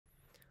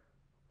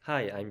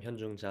Hi, I'm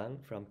Jang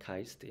from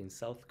KAIST in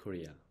South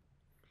Korea.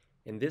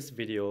 In this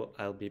video,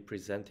 I'll be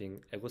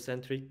presenting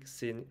egocentric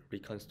scene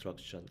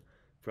reconstruction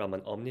from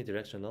an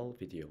omnidirectional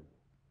video.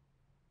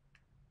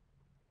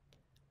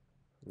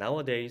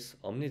 Nowadays,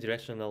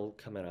 omnidirectional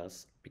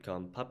cameras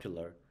become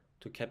popular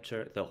to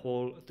capture the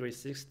whole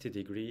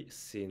 360-degree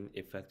scene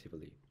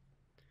effectively.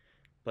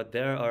 But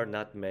there are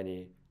not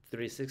many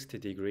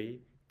 360-degree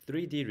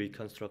 3D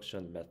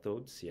reconstruction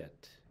methods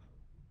yet.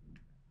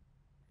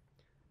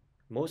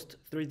 Most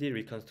 3D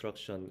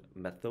reconstruction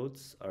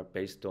methods are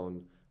based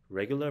on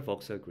regular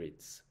voxel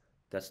grids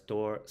that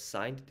store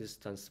signed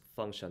distance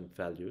function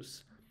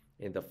values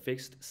in the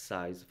fixed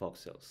size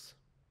voxels.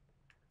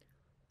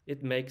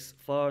 It makes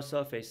far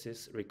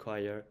surfaces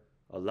require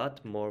a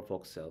lot more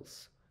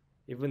voxels,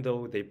 even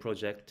though they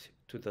project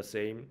to the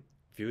same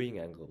viewing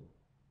angle.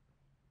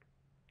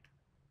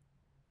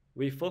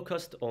 We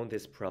focused on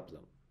this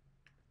problem,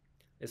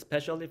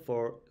 especially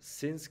for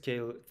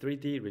scene-scale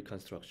 3D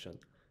reconstruction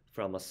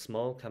from a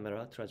small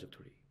camera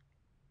trajectory.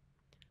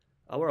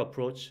 Our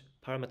approach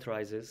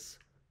parameterizes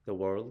the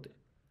world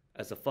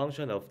as a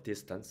function of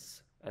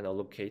distance and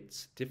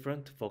allocates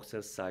different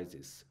voxel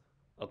sizes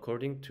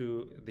according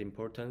to the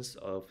importance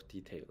of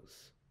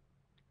details.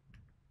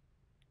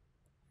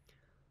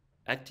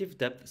 Active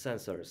depth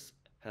sensors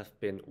have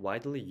been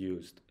widely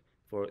used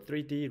for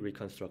 3D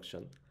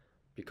reconstruction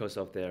because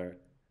of their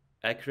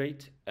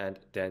accurate and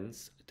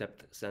dense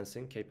depth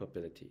sensing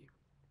capability.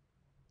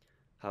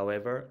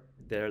 However,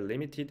 their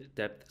limited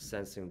depth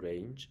sensing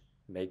range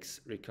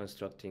makes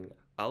reconstructing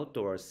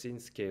outdoor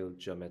scene-scale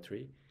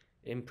geometry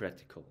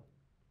impractical.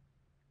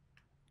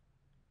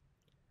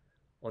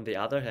 On the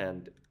other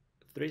hand,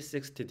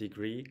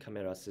 360-degree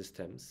camera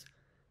systems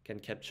can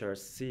capture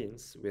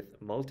scenes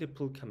with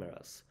multiple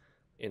cameras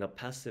in a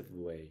passive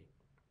way,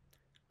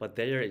 but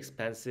they are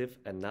expensive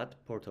and not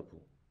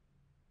portable.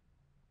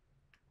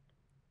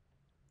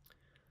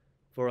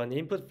 For an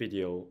input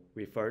video,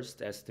 we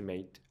first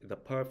estimate the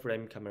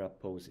per-frame camera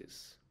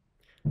poses.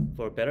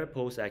 For better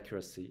pose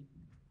accuracy,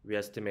 we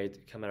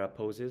estimate camera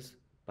poses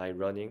by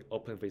running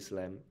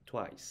OpenVSLAM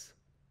twice.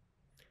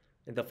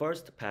 In the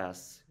first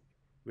pass,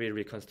 we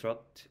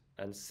reconstruct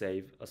and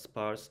save a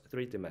sparse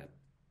 3D map.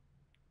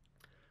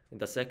 In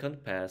the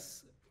second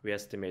pass, we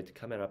estimate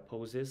camera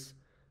poses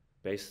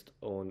based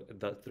on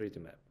the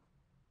 3D map.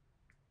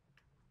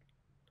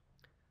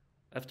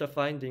 After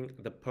finding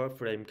the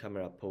per-frame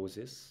camera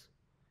poses,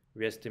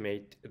 we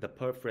estimate the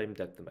per-frame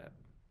depth map.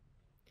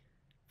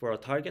 For a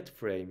target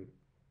frame,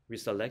 we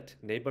select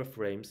neighbor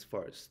frames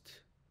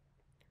first.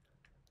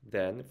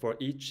 Then, for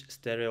each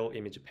stereo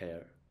image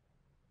pair,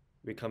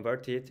 we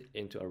convert it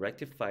into a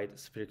rectified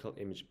spherical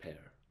image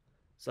pair,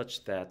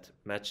 such that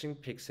matching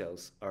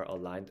pixels are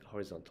aligned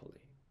horizontally.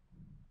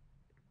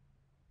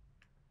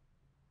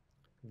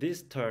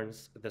 This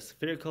turns the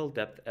spherical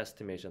depth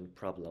estimation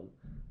problem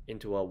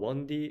into a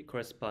 1D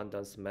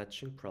correspondence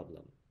matching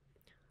problem.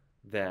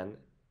 Then,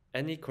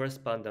 any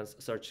correspondence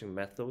searching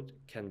method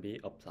can be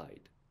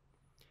applied.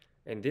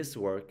 In this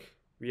work,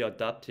 we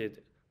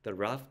adopted the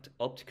raft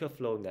optical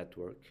flow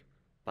network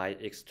by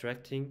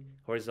extracting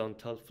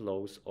horizontal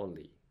flows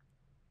only.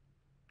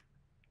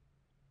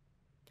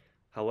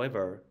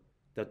 However,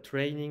 the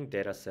training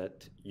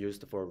dataset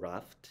used for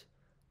raft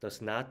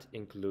does not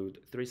include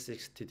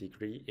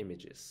 360-degree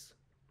images.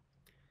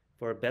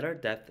 For better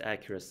depth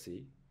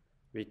accuracy,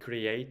 we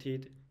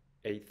created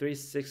a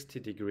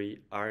 360-degree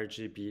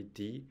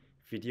RGBD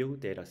video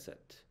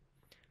dataset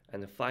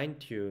and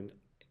fine-tuned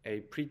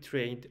a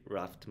pre-trained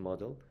raft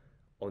model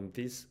on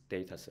this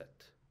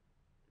dataset.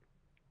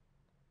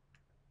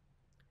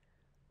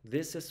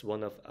 This is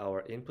one of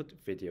our input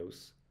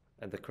videos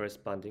and the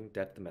corresponding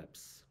depth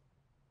maps.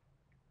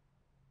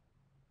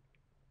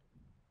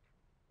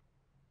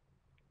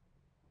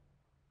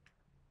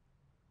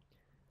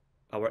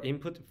 Our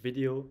input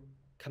video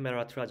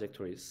camera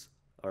trajectories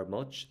are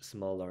much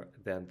smaller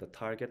than the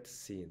target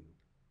scene.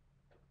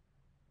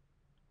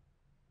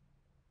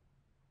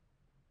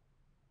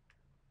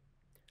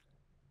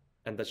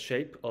 And the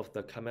shape of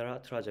the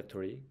camera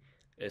trajectory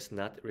is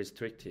not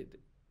restricted.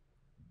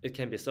 It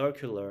can be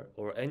circular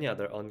or any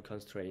other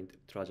unconstrained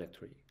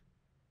trajectory.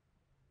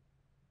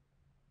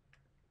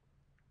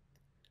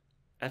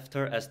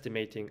 After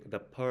estimating the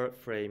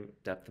per-frame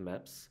depth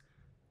maps,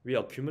 we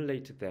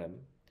accumulate them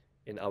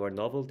in our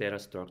novel data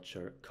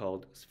structure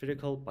called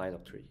spherical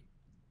binoctree.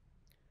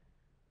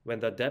 When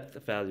the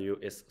depth value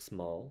is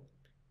small,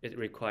 it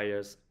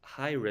requires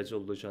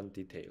high-resolution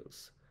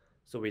details,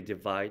 so we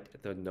divide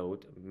the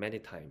node many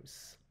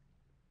times.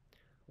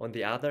 On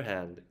the other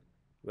hand,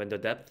 when the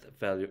depth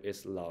value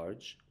is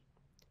large,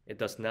 it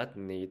does not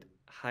need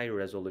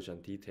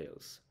high-resolution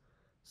details,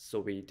 so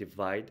we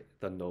divide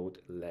the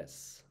node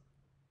less.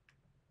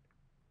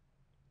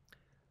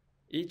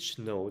 Each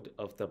node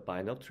of the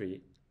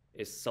binoctree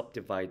is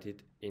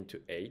subdivided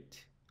into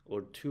 8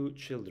 or 2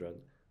 children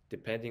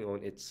depending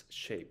on its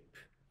shape.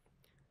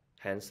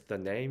 Hence, the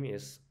name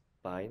is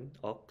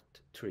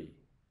binoctree.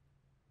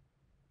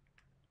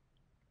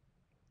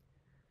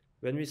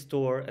 When we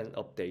store and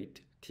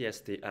update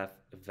TSDF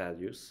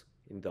values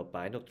in the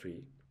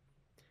binary,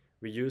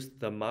 we used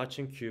the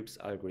marching cubes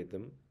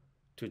algorithm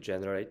to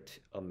generate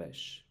a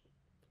mesh.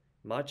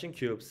 Marching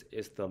cubes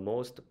is the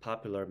most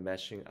popular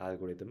meshing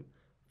algorithm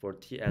for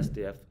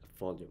TSDF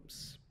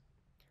volumes.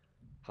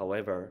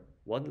 However,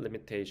 one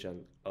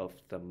limitation of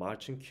the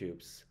marching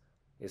cubes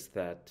is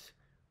that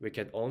we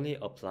can only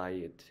apply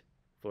it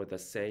for the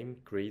same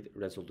grid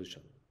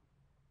resolution.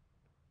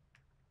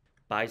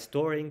 By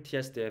storing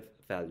TSDF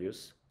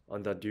values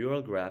on the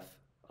dual graph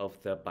of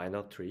the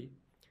binary,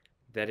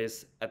 that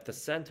is at the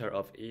center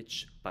of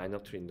each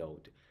binary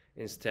node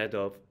instead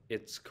of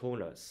its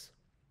corners,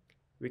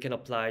 we can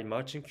apply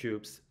marching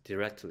cubes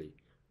directly,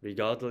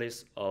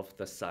 regardless of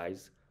the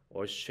size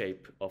or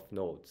shape of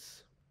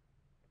nodes.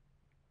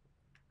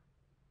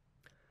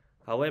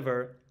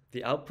 However,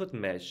 the output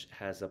mesh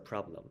has a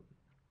problem.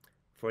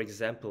 For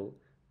example,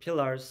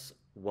 pillars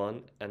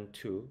 1 and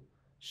 2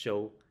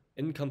 show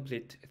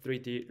incomplete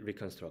 3D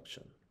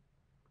reconstruction.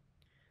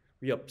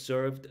 We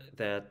observed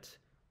that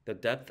the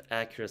depth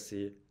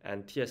accuracy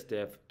and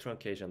TSDF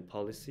truncation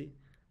policy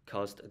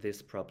caused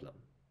this problem.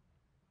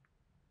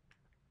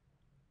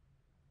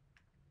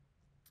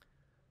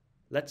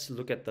 Let's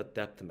look at the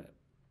depth map.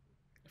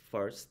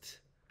 First,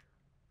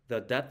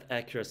 the depth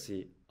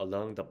accuracy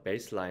along the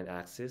baseline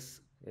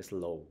axis is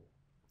low.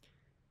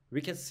 We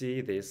can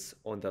see this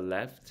on the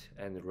left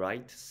and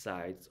right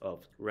sides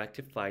of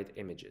rectified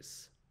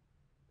images.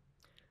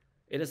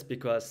 It is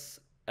because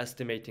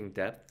estimating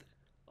depth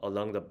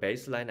along the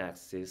baseline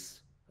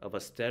axis of a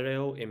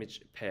stereo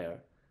image pair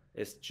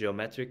is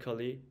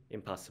geometrically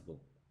impossible.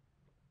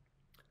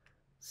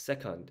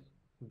 Second,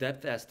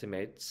 depth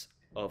estimates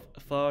of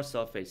far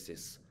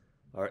surfaces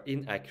are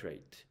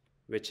inaccurate,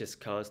 which is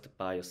caused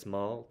by a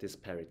small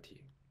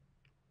disparity.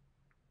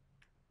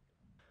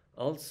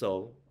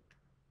 Also,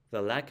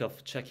 the lack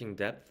of checking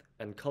depth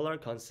and color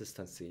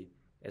consistency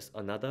is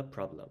another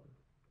problem.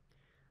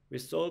 We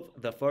solve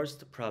the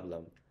first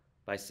problem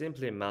by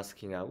simply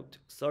masking out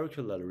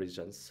circular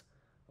regions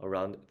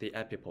around the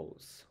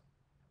epipoles.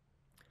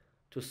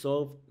 To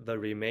solve the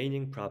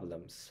remaining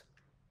problems,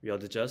 we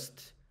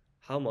adjust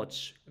how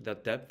much the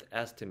depth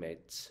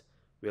estimates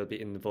will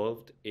be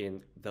involved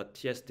in the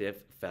TSDF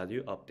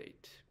value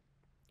update.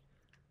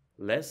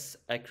 Less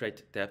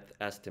accurate depth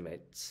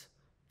estimates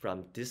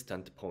from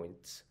distant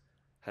points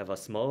have a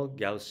small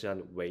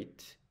Gaussian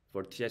weight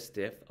for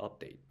TSDF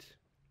update.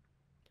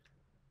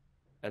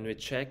 And we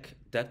check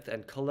depth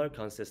and color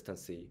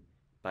consistency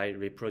by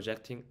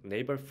reprojecting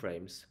neighbor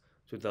frames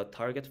to the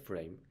target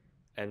frame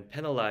and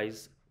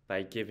penalize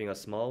by giving a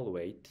small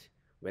weight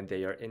when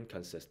they are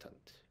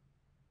inconsistent.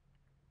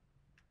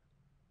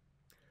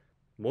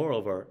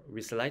 Moreover,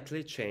 we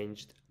slightly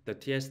changed the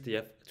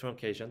TSDF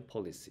truncation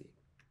policy.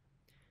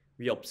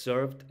 We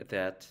observed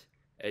that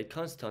a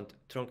constant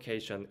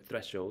truncation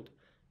threshold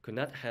could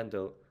not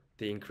handle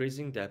the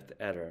increasing depth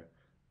error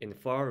in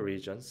far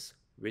regions,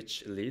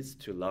 which leads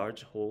to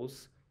large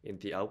holes in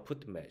the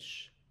output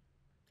mesh.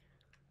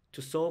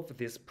 To solve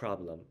this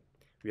problem,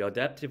 we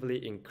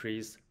adaptively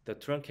increase the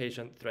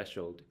truncation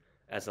threshold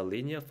as a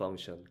linear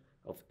function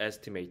of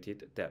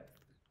estimated depth.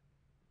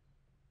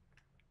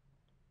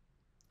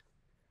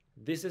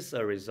 This is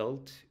a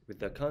result with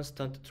the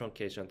constant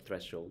truncation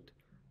threshold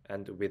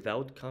and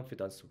without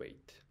confidence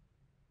weight.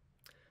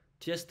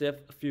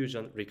 TSDF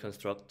fusion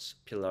reconstructs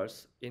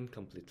pillars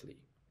incompletely.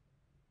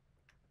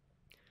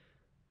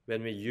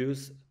 When we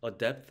use a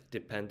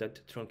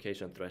depth-dependent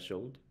truncation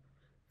threshold,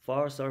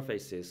 far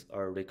surfaces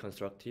are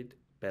reconstructed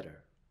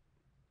better.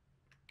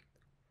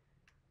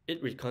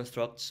 It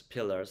reconstructs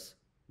pillars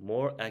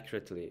more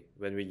accurately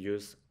when we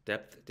use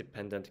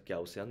depth-dependent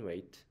Gaussian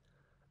weight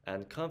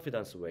and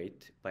confidence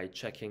weight by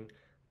checking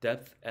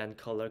depth and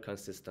color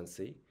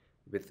consistency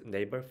with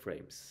neighbor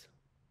frames.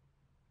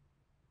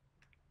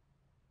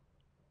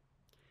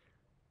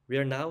 We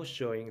are now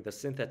showing the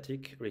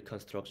synthetic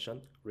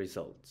reconstruction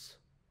results.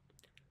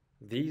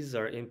 These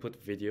are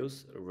input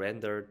videos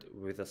rendered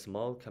with a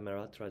small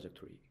camera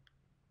trajectory.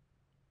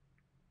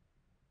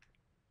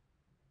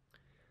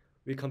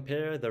 We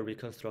compare the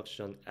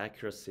reconstruction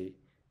accuracy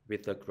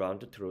with the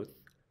ground truth,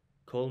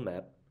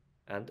 Colmap,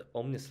 and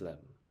Omnislam.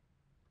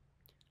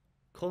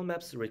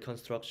 Colmap's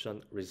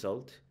reconstruction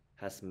result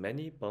has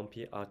many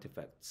bumpy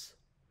artifacts,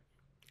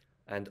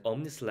 and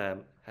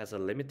Omnislam has a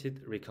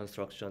limited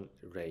reconstruction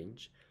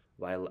range,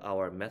 while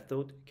our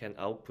method can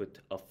output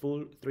a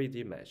full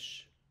 3D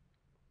mesh.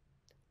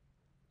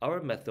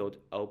 Our method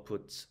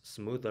outputs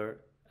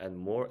smoother and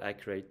more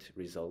accurate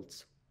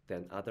results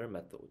than other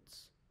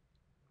methods.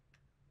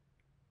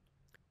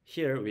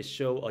 Here we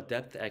show a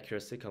depth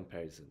accuracy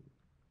comparison.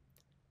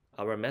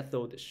 Our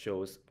method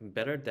shows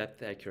better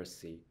depth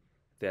accuracy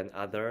than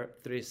other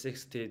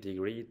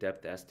 360-degree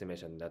depth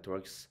estimation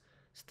networks,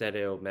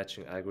 stereo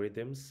matching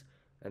algorithms,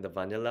 and the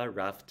vanilla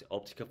Raft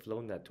optical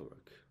flow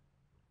network.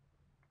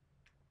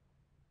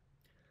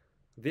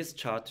 This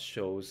chart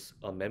shows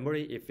a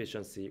memory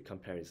efficiency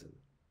comparison.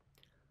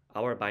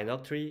 Our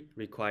binary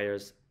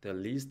requires the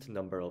least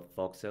number of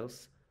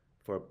voxels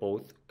for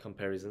both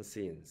comparison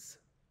scenes.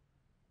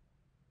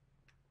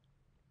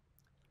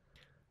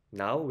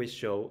 Now we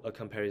show a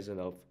comparison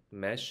of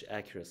mesh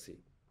accuracy.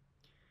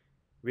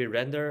 We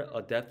render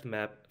a depth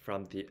map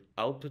from the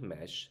output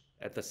mesh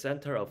at the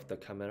center of the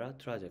camera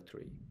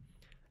trajectory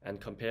and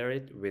compare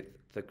it with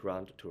the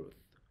ground truth.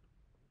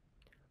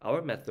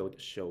 Our method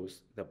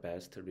shows the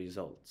best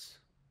results.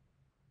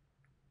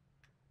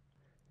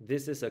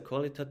 This is a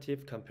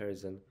qualitative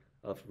comparison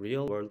of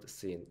real-world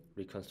scene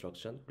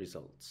reconstruction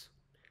results.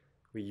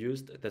 We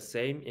used the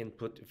same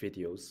input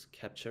videos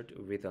captured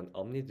with an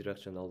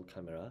omnidirectional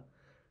camera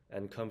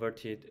and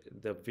converted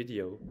the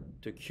video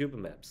to cube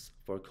maps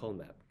for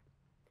Colmap.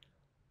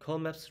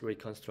 Colmap's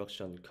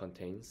reconstruction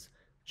contains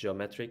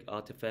geometric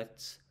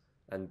artifacts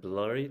and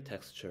blurry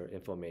texture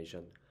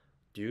information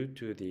due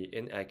to the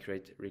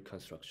inaccurate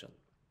reconstruction.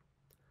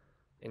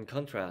 In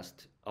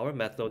contrast, our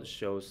method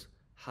shows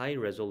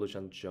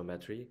high-resolution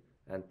geometry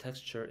and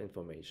texture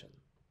information.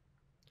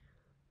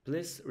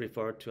 Please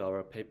refer to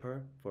our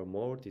paper for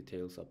more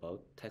details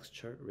about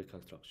texture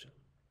reconstruction.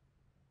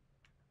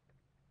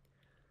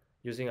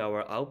 Using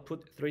our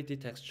output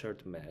 3D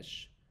textured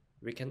mesh,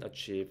 we can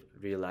achieve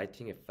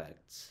relighting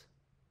effects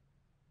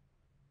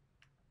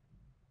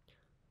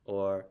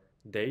or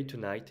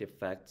day-to-night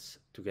effects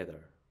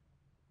together.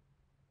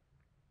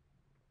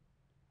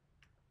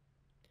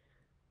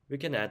 We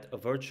can add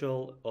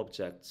virtual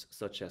objects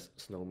such as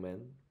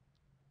snowmen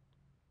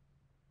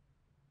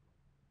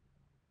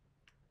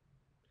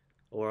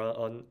or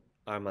an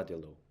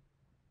armadillo.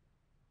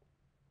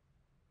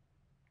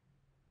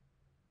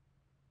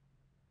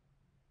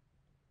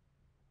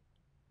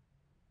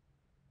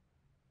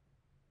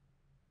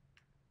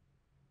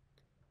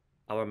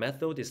 Our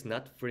method is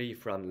not free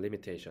from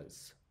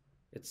limitations.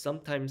 It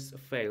sometimes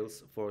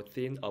fails for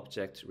thin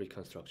object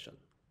reconstruction.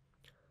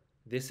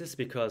 This is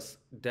because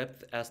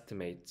depth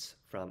estimates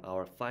from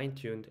our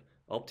fine-tuned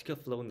optical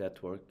flow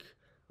network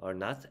are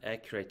not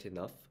accurate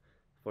enough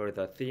for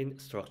the thin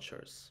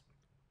structures.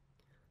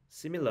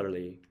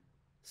 Similarly,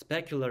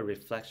 specular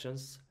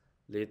reflections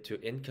lead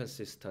to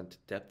inconsistent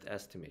depth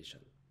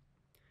estimation,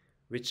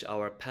 which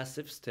our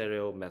passive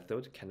stereo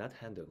method cannot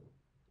handle.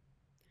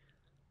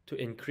 To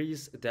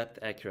increase depth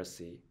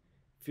accuracy,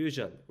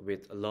 fusion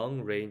with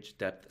long-range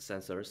depth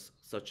sensors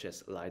such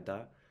as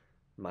LiDAR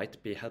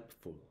might be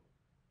helpful.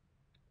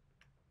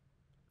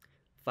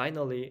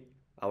 Finally,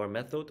 our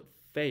method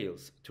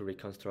fails to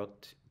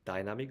reconstruct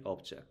dynamic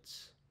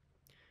objects.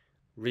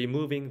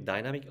 Removing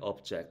dynamic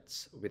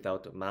objects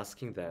without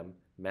masking them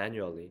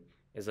manually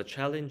is a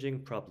challenging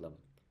problem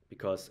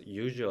because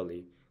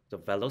usually the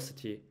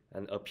velocity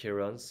and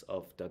appearance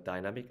of the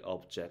dynamic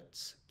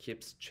objects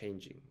keeps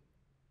changing.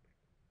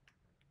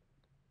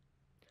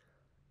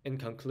 In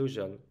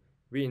conclusion,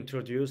 we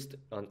introduced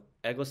an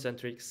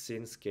egocentric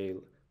scene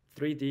scale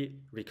 3D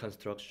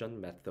reconstruction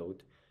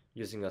method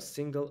using a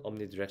single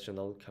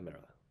omnidirectional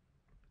camera.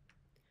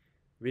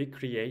 We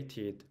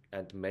created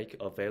and make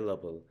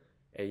available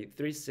a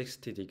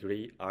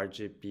 360-degree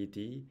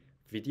RGBD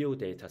video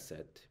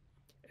dataset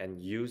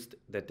and used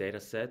the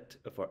dataset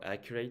for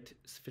accurate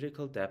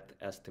spherical depth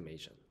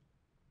estimation.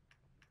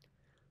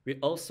 We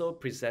also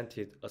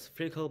presented a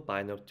spherical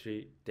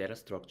binary data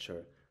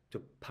structure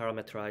to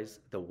parameterize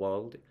the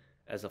world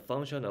as a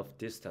function of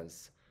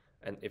distance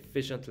and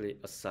efficiently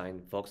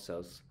assign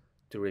voxels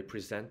to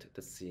represent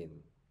the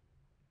scene.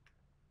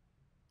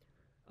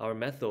 Our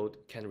method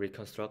can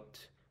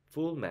reconstruct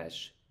full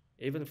mesh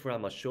even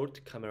from a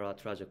short camera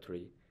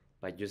trajectory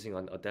by using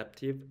an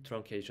adaptive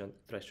truncation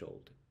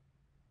threshold.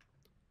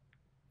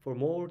 For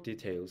more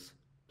details,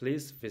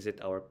 please visit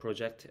our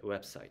project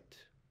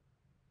website.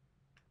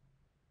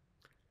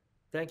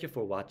 Thank you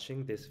for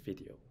watching this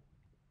video.